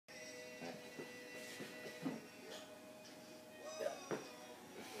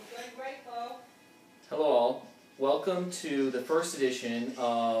Welcome to the first edition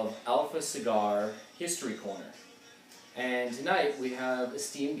of Alpha Cigar History Corner. And tonight we have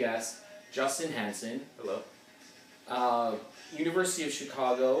esteemed guest Justin Hansen. Hello. University of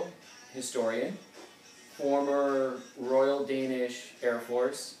Chicago historian, former Royal Danish Air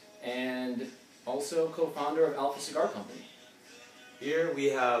Force, and also co-founder of Alpha Cigar Company. Here we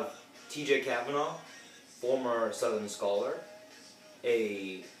have TJ Kavanaugh, former Southern scholar,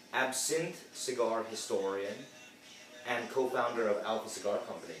 a Absinthe Cigar historian, and co-founder of Alpha Cigar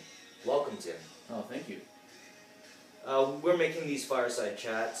Company. Welcome, Tim. Oh, thank you. We're making these fireside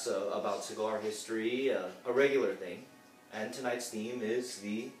chats about cigar history a regular thing, and tonight's theme is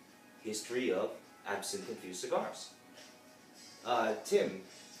the history of absinthe-infused cigars. Tim,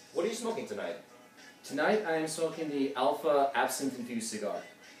 what are you smoking tonight? Tonight I am smoking the Alpha Absinthe-infused cigar.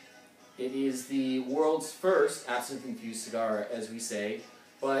 It is the world's first absinthe-infused cigar, as we say,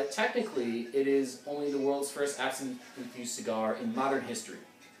 but technically it is only the world's first absinthe-infused cigar in modern history.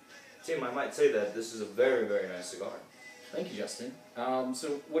 Tim, I might say that this is a very, very nice cigar. Thank you, Justin.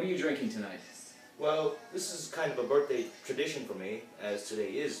 So what are you drinking tonight? Well, this is kind of a birthday tradition for me, as today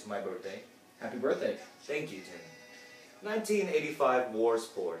is my birthday. Happy birthday. Thank you, Tim. 1985 Wars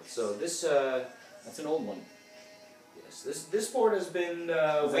port. So this, That's an old one. yes, this port has been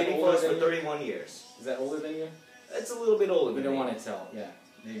waiting for older us for than you? 31 years. Is that older than you? It's a little bit older We than don't me. want to tell. Yeah,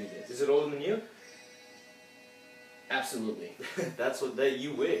 maybe it is. Is it older than you? Absolutely. That's what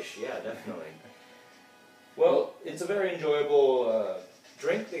you wish. Yeah, definitely. Well, it's a very enjoyable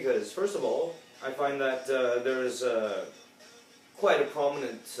drink because, first of all, I find that there's quite a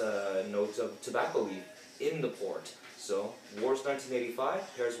prominent note of tobacco leaf in the port. So, Wars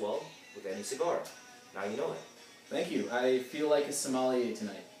 1985 pairs well with any cigar. Now you know it. Thank you. I feel like a sommelier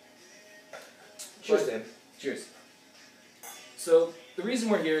tonight. Cheers, But- Tim. Cheers. So, the reason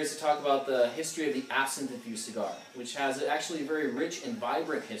we're here is to talk about the history of the absinthe-infused cigar, which has actually a very rich and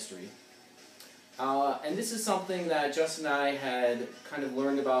vibrant history. And this is something that Justin and I had kind of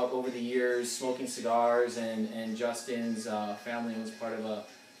learned about over the years, smoking cigars, and Justin's family was part of a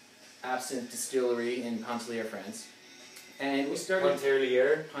absinthe distillery in Pontarlier, France. And we started...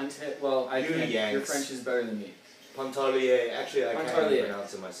 Pontarlier. Well, I You can't, your Yanks. French is better than me. Pontarlier. Actually, I can't Pontarlier. even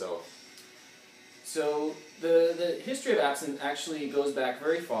pronounce it myself. So the history of absinthe actually goes back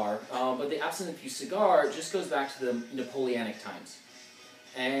very far, but the absinthe-infused cigar just goes back to the Napoleonic times.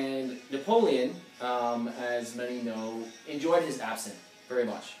 And Napoleon, as many know, enjoyed his absinthe very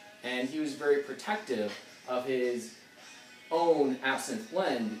much. And he was very protective of his own absinthe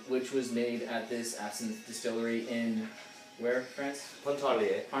blend, which was made at this absinthe distillery in, where, France?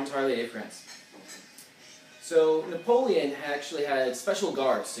 Pontarlier. Pontarlier, France. So Napoleon actually had special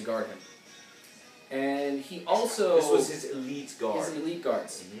guards to guard him. And he also... This was his elite guard. His elite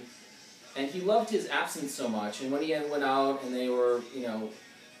guards. Mhm. And he loved his absinthe so much, and when he went out and they were, you know,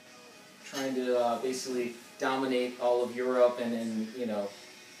 trying to basically dominate all of Europe and, you know,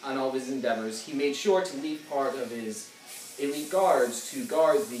 on all of his endeavors, he made sure to leave part of his elite guards to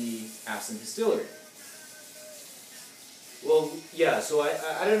guard the absinthe distillery. Well, yeah, so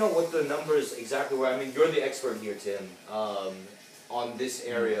I don't know what the numbers exactly were. I mean, you're the expert here, Tim, on this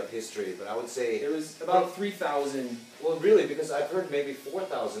area of history, but I would say... There was about 3,000... Well, really, because I've heard maybe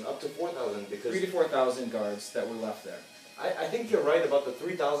 4,000, up to 4,000, because... 3,000 to 4,000 guards that were left there. I think you're right about the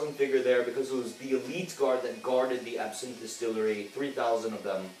 3,000 figure there, because it was the elite guard that guarded the absinthe distillery, 3,000 of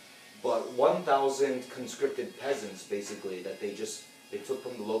them, but 1,000 conscripted peasants, basically, that they took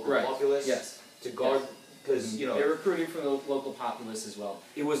from the local populace Yes. to guard... Yes. Because, you know... They recruited from the local populace as well.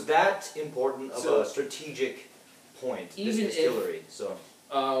 It was that important of So, a strategic point, this even if- distillery, so...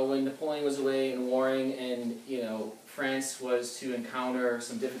 When Napoleon was away and warring and, you know, France was to encounter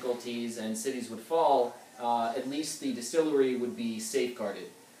some difficulties and cities would fall, at least the distillery would be safeguarded.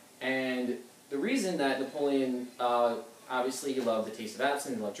 And the reason that Napoleon, obviously he loved the taste of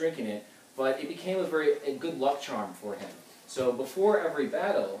absinthe, he loved drinking it, but it became a good luck charm for him. So before every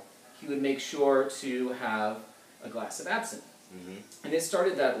battle, he would make sure to have a glass of absinthe. Mm-hmm. And it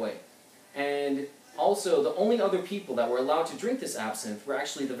started that way. And also, the only other people that were allowed to drink this absinthe were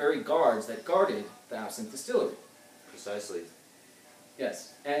actually the very guards that guarded the absinthe distillery. Precisely.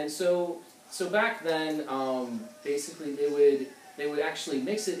 Yes. And so back then, basically they would actually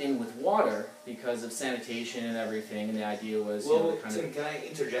mix it in with water because of sanitation and everything, and the idea was, Well, you know, kind Tim, of... can I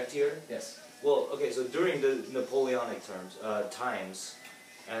interject here? Yes. Well, okay, so during the Napoleonic times,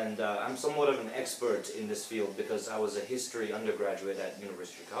 and I'm somewhat of an expert in this field because I was a history undergraduate at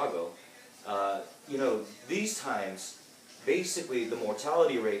University of Chicago. You know, these times, basically the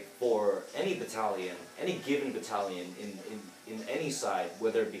mortality rate for any battalion, any given battalion in any side,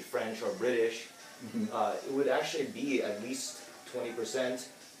 whether it be French or British, it would actually be at least 20%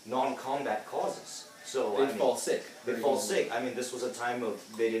 non-combat causes. So They'd fall sick. They fall sick. I mean, this was a time of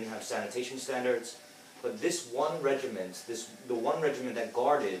they didn't have sanitation standards, but this one regiment, the one regiment that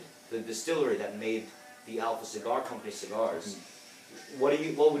guarded the distillery that made the Alpha Cigar Company cigars. What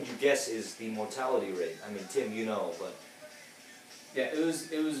would you guess is the mortality rate? I mean, Tim, you know, but yeah, it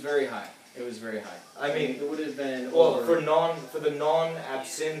was very high. It was very high. I mean, it would have been well for the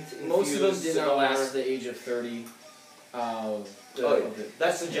non-absinthe. Most of them did not last the age of 30.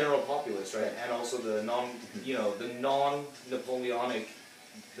 That's the general populace, right? And also the non-Napoleonic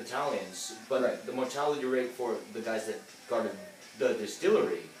battalions. But the mortality rate for the guys that guarded the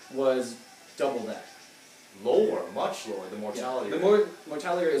distillery was double that. Lower, much lower. The mortality rate. The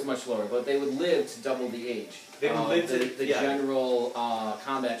mortality rate is much lower, but they would live to double the age. They would live to the general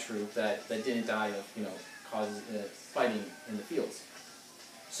combat troop that didn't die of fighting in the fields.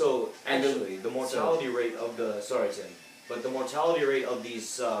 So actually, the mortality rate of the but the mortality rate of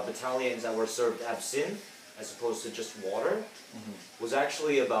these battalions that were served absinthe as opposed to just water was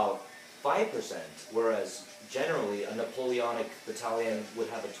actually about 5%, whereas generally a Napoleonic battalion would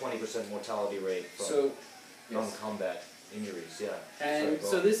have a 20% mortality rate from non-combat injuries. Yeah. And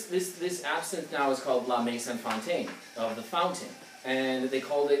so this absinthe now is called La Maison Fontaine, of the fountain, and they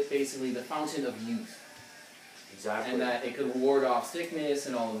called it basically the fountain of youth. Exactly. And that it could ward off sickness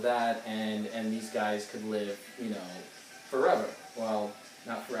and all of that, and these guys could live, forever. Well,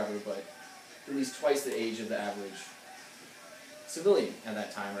 not forever, but at least twice the age of the average civilian at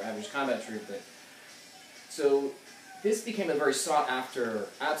that time, or average combat troop. So this became a very sought-after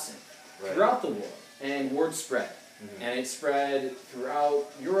absinthe throughout the world, and word spread. And it spread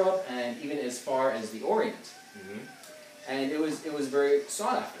throughout Europe and even as far as the Orient. And it was very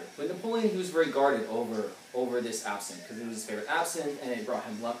sought after. But Napoleon, he was very guarded over this absinthe, because it was his favorite absinthe, and it brought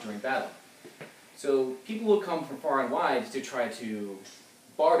him luck during battle. So people would come from far and wide to try to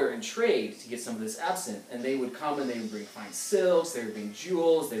barter and trade to get some of this absinthe, and they would come and they would bring fine silks, they would bring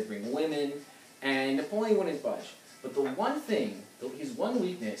jewels, they would bring women, and Napoleon wouldn't budge. But the one thing, his one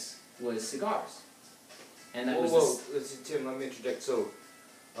weakness, was cigars. And that Tim, let me interject. So,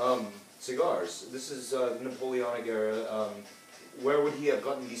 cigars. This is Napoleonic era. Where would he have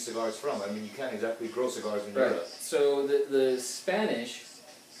gotten these cigars from? I mean, you can't exactly grow cigars in Europe. So the Spanish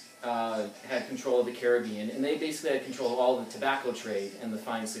had control of the Caribbean, and they basically had control of all the tobacco trade and the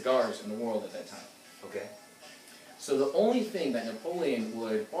fine cigars in the world at that time. Okay. So the only thing that Napoleon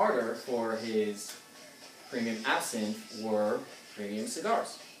would barter for his premium absinthe were premium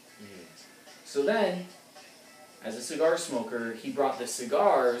cigars. So then, as a cigar smoker, he brought the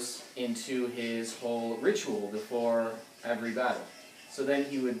cigars into his whole ritual before every battle. So then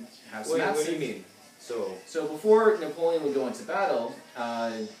he would have some absinthe. What do you mean? So before Napoleon would go into battle,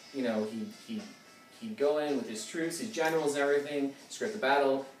 he'd go in with his troops, his generals and everything, script the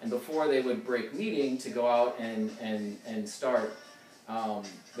battle, and before they would break meeting to go out and start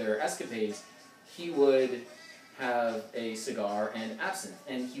their escapades, he would have a cigar and absinthe.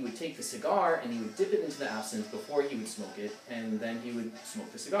 And he would take the cigar and he would dip it into the absinthe before he would smoke it, and then he would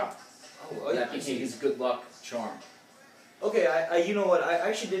smoke the cigar. That became his good luck charm. Okay, you know what, I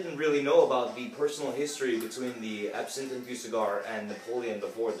actually didn't really know about the personal history between the absinthe infused cigar and Napoleon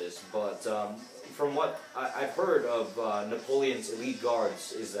before this, but from what I've heard of Napoleon's elite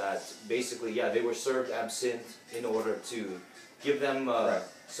guards is that basically, they were served absinthe in order to give them a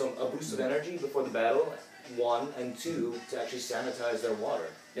boost of energy before the battle, one, and two, to actually sanitize their water.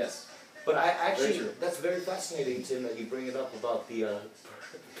 Yes. But that's very fascinating, Tim, that you bring it up about the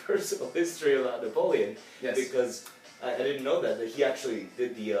personal history about Napoleon, because I didn't know that he actually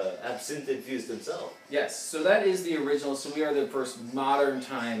did the absinthe infused himself. Yes, so that is the original, so we are the first modern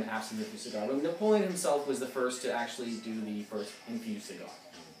time absinthe infused cigar. But Napoleon himself was the first to actually do the first infused cigar.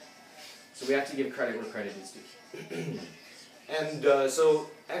 So we have to give credit where credit is due. And so,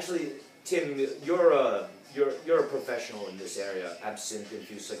 actually, Tim, you're a professional in this area, absinthe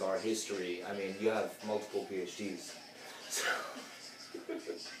infused cigar history. I mean, you have multiple PhDs.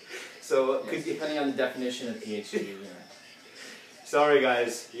 So depending on the definition of PhD. Sorry,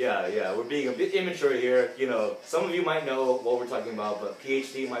 guys. Yeah, we're being a bit immature here. Some of you might know what we're talking about, but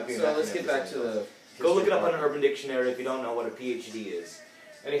PhD might be. So let's get back to the. Go look it up on an Urban Dictionary if you don't know what a PhD is.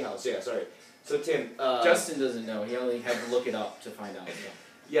 Anyhow, sorry. So Tim. Justin doesn't know. He only had to look it up to find out.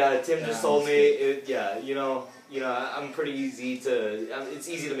 Yeah, Tim just told me. I'm pretty easy to. It's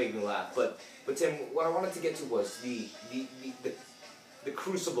easy to make me laugh, but Tim, what I wanted to get to was the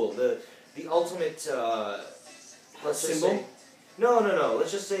crucible, the ultimate. Let's just say. No.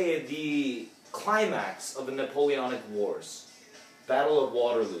 Let's just say the climax of the Napoleonic Wars, Battle of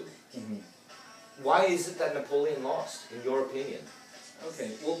Waterloo. why is it that Napoleon lost, in your opinion?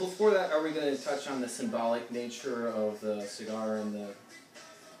 Okay, well before that, are we going to touch on the symbolic nature of the cigar and the...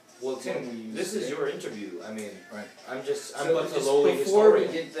 Well, Tim, this is your interview. I mean, right. I'm but a just lowly before historian.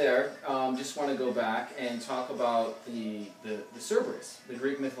 we get there, just want to go back and talk about the Cerberus, the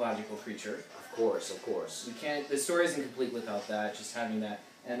Greek mythological creature. Of course, of course. We can't. The story isn't complete without that. Just having that,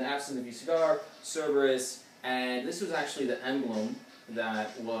 and the Absinthe Cigar, Cerberus, and this was actually the emblem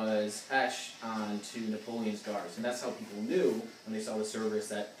that was etched onto Napoleon's guards, and that's how people knew when they saw the Cerberus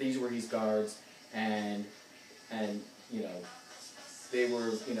that these were his guards, and you know. They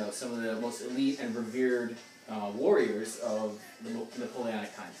were, you know, some of the most elite and revered warriors of the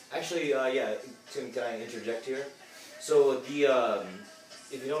Napoleonic times. Actually, yeah, Tim, can I interject here? So the,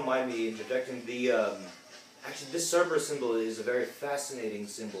 if you don't mind me interjecting, the actually this Cerberus symbol is a very fascinating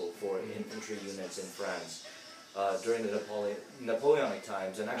symbol for infantry units in France during the Napoleonic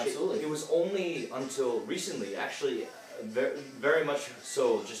times, and actually Absolutely. It was only until recently, actually, very much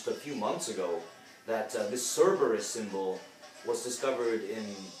so, just a few months ago, that this Cerberus symbol was discovered in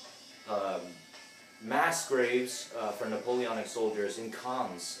mass graves for Napoleonic soldiers in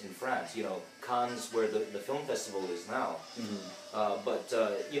Cannes in France. You know, Cannes where the film festival is now. But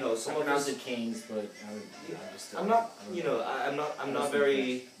you know, some of pronounce it Canes, but I'm not. You know, I'm not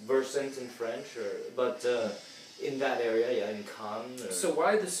very versant in French, but in that area, yeah, in Cannes. So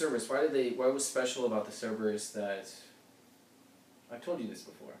why the Cerberus? Why was special about the Cerberus that? I've told you this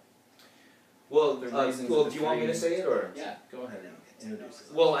before. Well, do you want me to say it, or? Yeah, go ahead and introduce it.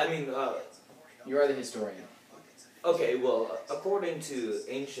 Well, I mean... you are the historian. Okay, well, according to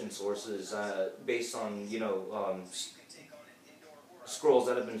ancient sources, based on, you know, scrolls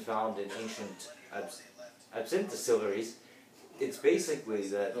that have been found in ancient Absinthe Cigars, it's basically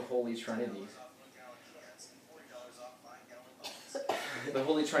that... The Holy Trinity. The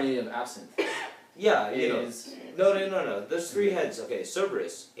Holy Trinity of Absinthe. Yeah, you know. No. There's three heads. Okay,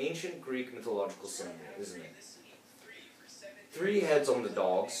 Cerberus, ancient Greek mythological symbol, isn't it? Three heads on the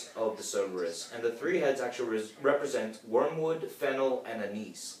dogs of the Cerberus, and the three heads actually represent wormwood, fennel, and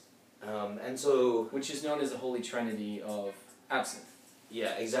anise. And so... Which is known as the Holy Trinity of Absinthe.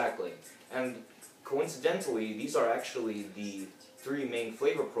 Yeah, exactly. And coincidentally, these are actually the three main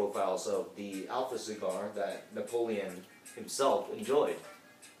flavor profiles of the Alpha cigar that Napoleon himself enjoyed.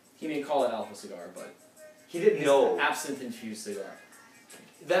 He didn't call it Alpha cigar, but he didn't know. Absinthe infused cigar.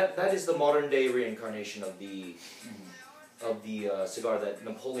 That is the modern day reincarnation of the cigar that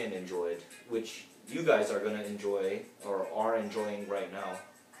Napoleon enjoyed, which you guys are going to enjoy or are enjoying right now,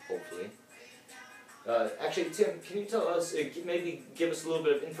 hopefully. Actually, Tim, can you tell us, maybe give us a little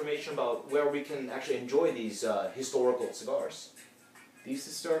bit of information about where we can actually enjoy these historical cigars? These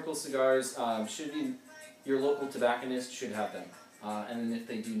historical cigars should be, your local tobacconist should have them. And if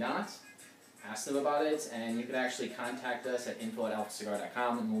they do not, ask them about it, and you can actually contact us at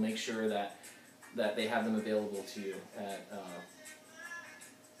info@alphacigar.com, and we'll make sure that they have them available to you at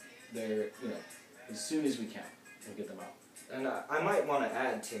as soon as we can. We'll get them out. And I might want to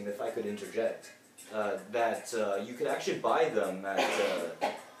add, Tim, if I could interject, that you could actually buy them at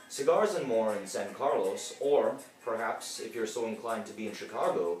Cigars and More in San Carlos, or perhaps, if you're so inclined to be in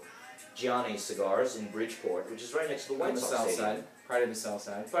Chicago, Gianni's Cigars in Bridgeport, which is right next to the White Sox Stadium. Side. Pride of the South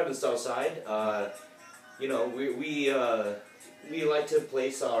Side. Pride of the South Side. You know, we like to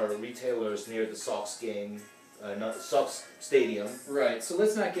place our retailers near the Sox game, Sox Stadium. Right. So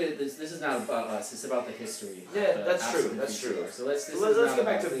let's not get this. This is not about us. It's about the history. Yeah, that's true. That's true. So let's get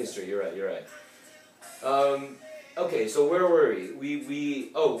back to the history. You're right. You're right. Okay. So where were we?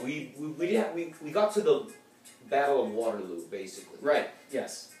 We got to the Battle of Waterloo, basically. Right.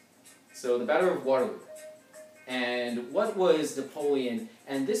 Yes. So the Battle of Waterloo. And what was Napoleon?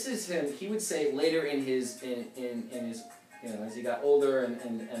 And this is him. He would say later in his you know, as he got older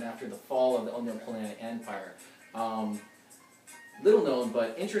and after the fall of the Napoleonic Empire. Little known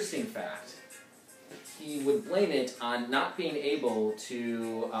but interesting fact. He would blame it on not being able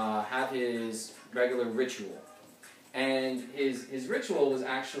to have his regular ritual, and his ritual was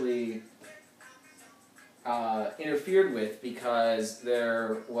actually interfered with because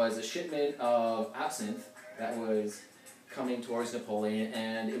there was a shipment of absinthe that was coming towards Napoleon,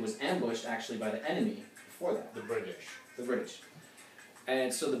 and it was ambushed actually by the enemy before that. The British. The British.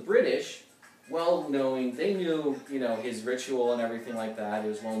 And so the British, well knowing, they knew, you know, his ritual and everything like that. It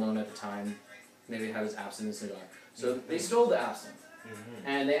was well known at the time. Maybe it had his absinthe cigar. So they stole the absinthe.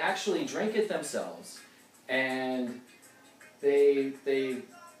 And they actually drank it themselves. And they in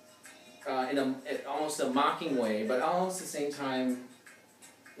almost a mocking way, but almost at the same time,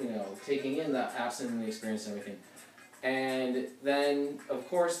 you know, taking in the absinthe and the experience and everything, And then, of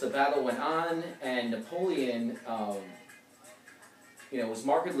course, the battle went on, and Napoleon, was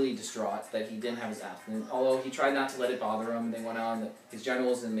markedly distraught that he didn't have his absinthe, although he tried not to let it bother him. They went on, his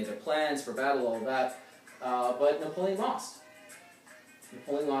generals and made their plans for battle, all of that, but Napoleon lost.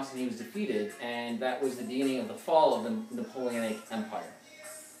 Napoleon lost and he was defeated, and that was the beginning of the fall of the Napoleonic Empire.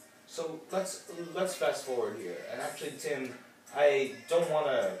 So let's fast forward here. And actually, Tim, I don't want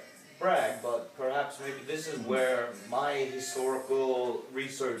to brag, but perhaps maybe this is where my historical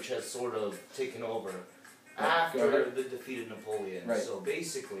research has sort of taken over after the defeat of Napoleon. Right. So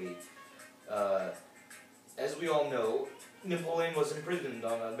basically, as we all know, Napoleon was imprisoned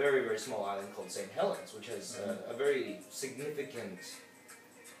on a very, very small island called St. Helens, which has a very significant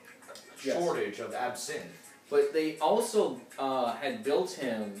shortage of absinthe. But they also had built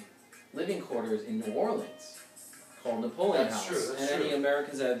him living quarters in New Orleans called Napoleon House. That's and true. any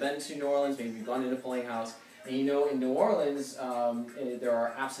Americans that have been to New Orleans, maybe you've gone to Napoleon House, and you know in New Orleans there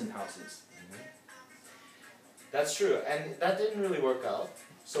are absinthe houses. That's true, and that didn't really work out.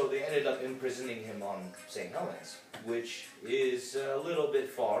 So they ended up imprisoning him on St. Helens, which is a little bit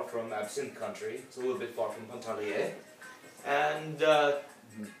far from absinthe country. It's a little bit far from Pontarlier. And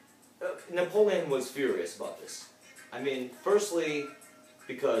Napoleon was furious about this. I mean, firstly,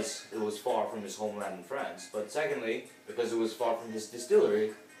 because it was far from his homeland in France, but secondly, because it was far from his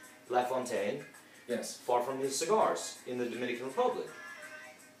distillery, La Fontaine, Yes. far from his cigars in the Dominican Republic.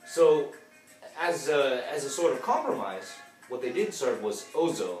 So, as a sort of compromise, what they did serve was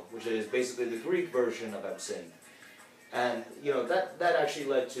ouzo, which is basically the Greek version of absinthe. And, that actually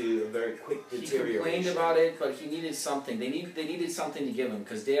led to a very quick deterioration. He complained about it, but he needed something. They needed something to give him,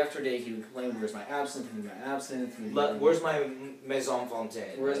 because day after day he would complain, where's my absinthe, where's my absinthe? Where's my Maison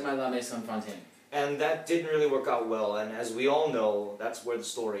Fontaine? Where's my La Maison Fontaine? And that didn't really work out well, and as we all know, that's where the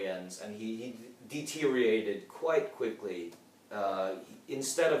story ends. And he deteriorated quite quickly.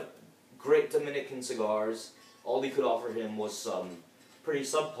 Instead of great Dominican cigars, all he could offer him was some pretty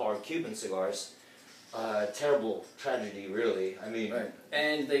subpar Cuban cigars. Terrible tragedy, really. I mean, Right.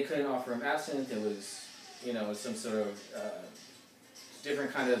 And they couldn't offer him absinthe. It was, some sort of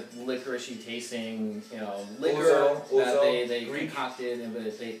different kind of licoricey tasting, liquor that they concocted, and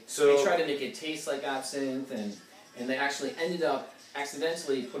but they tried to make it taste like absinthe, and they actually ended up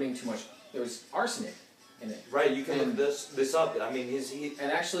accidentally putting too much. There was arsenic in it. Right, you can look this up. I mean,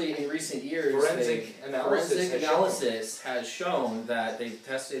 and actually, in recent years, forensic analysis has shown that they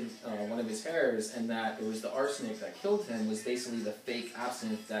tested one of his hairs, and that it was the arsenic that killed him was basically the fake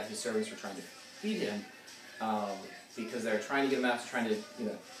absinthe that his servants were trying to feed him, because they were trying to get him out, trying to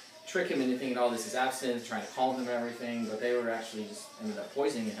trick him into thinking all this is absinthe, trying to calm him and everything, but they were actually just ended up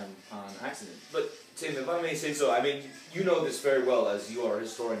poisoning him on accident. But Tim, if I may say so, I mean, you know this very well as you are a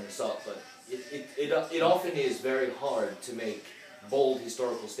historian yourself, but it often is very hard to make bold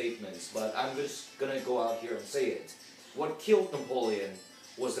historical statements, but I'm just going to go out here and say it. What killed Napoleon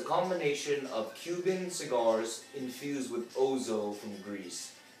was the combination of Cuban cigars infused with ouzo from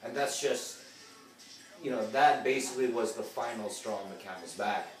Greece. And that's just, that basically was the final straw on the camel's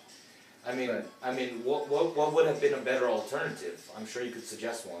back. I mean, what would have been a better alternative? I'm sure you could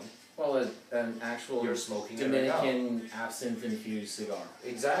suggest one. Well, an actual You're smoking Dominican absinthe-infused cigar.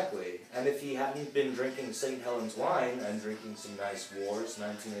 Exactly. And if he hadn't been drinking St. Helens wine and drinking some nice Wars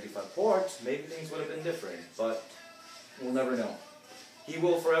 1985 port, maybe things would have been different. But we'll never know. He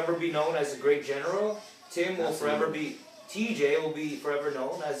will forever be known as a great general. Tim will forever be... TJ will be forever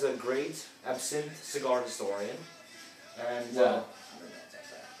known as a great absinthe cigar historian. And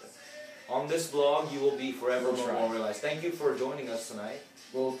on this blog, you will be forever memorialized. Thank you for joining us tonight.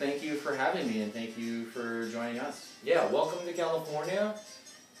 Well, thank you for having me, and thank you for joining us. Yeah, welcome to California.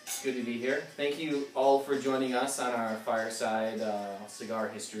 It's good to be here. Thank you all for joining us on our fireside cigar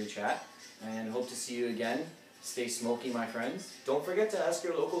history chat, and hope to see you again. Stay smoky, my friends. Don't forget to ask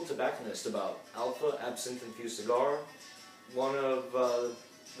your local tobacconist about Alpha Absinthe Infused Cigar, one of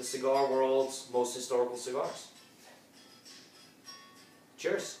the cigar world's most historical cigars.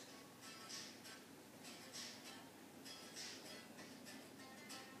 Cheers.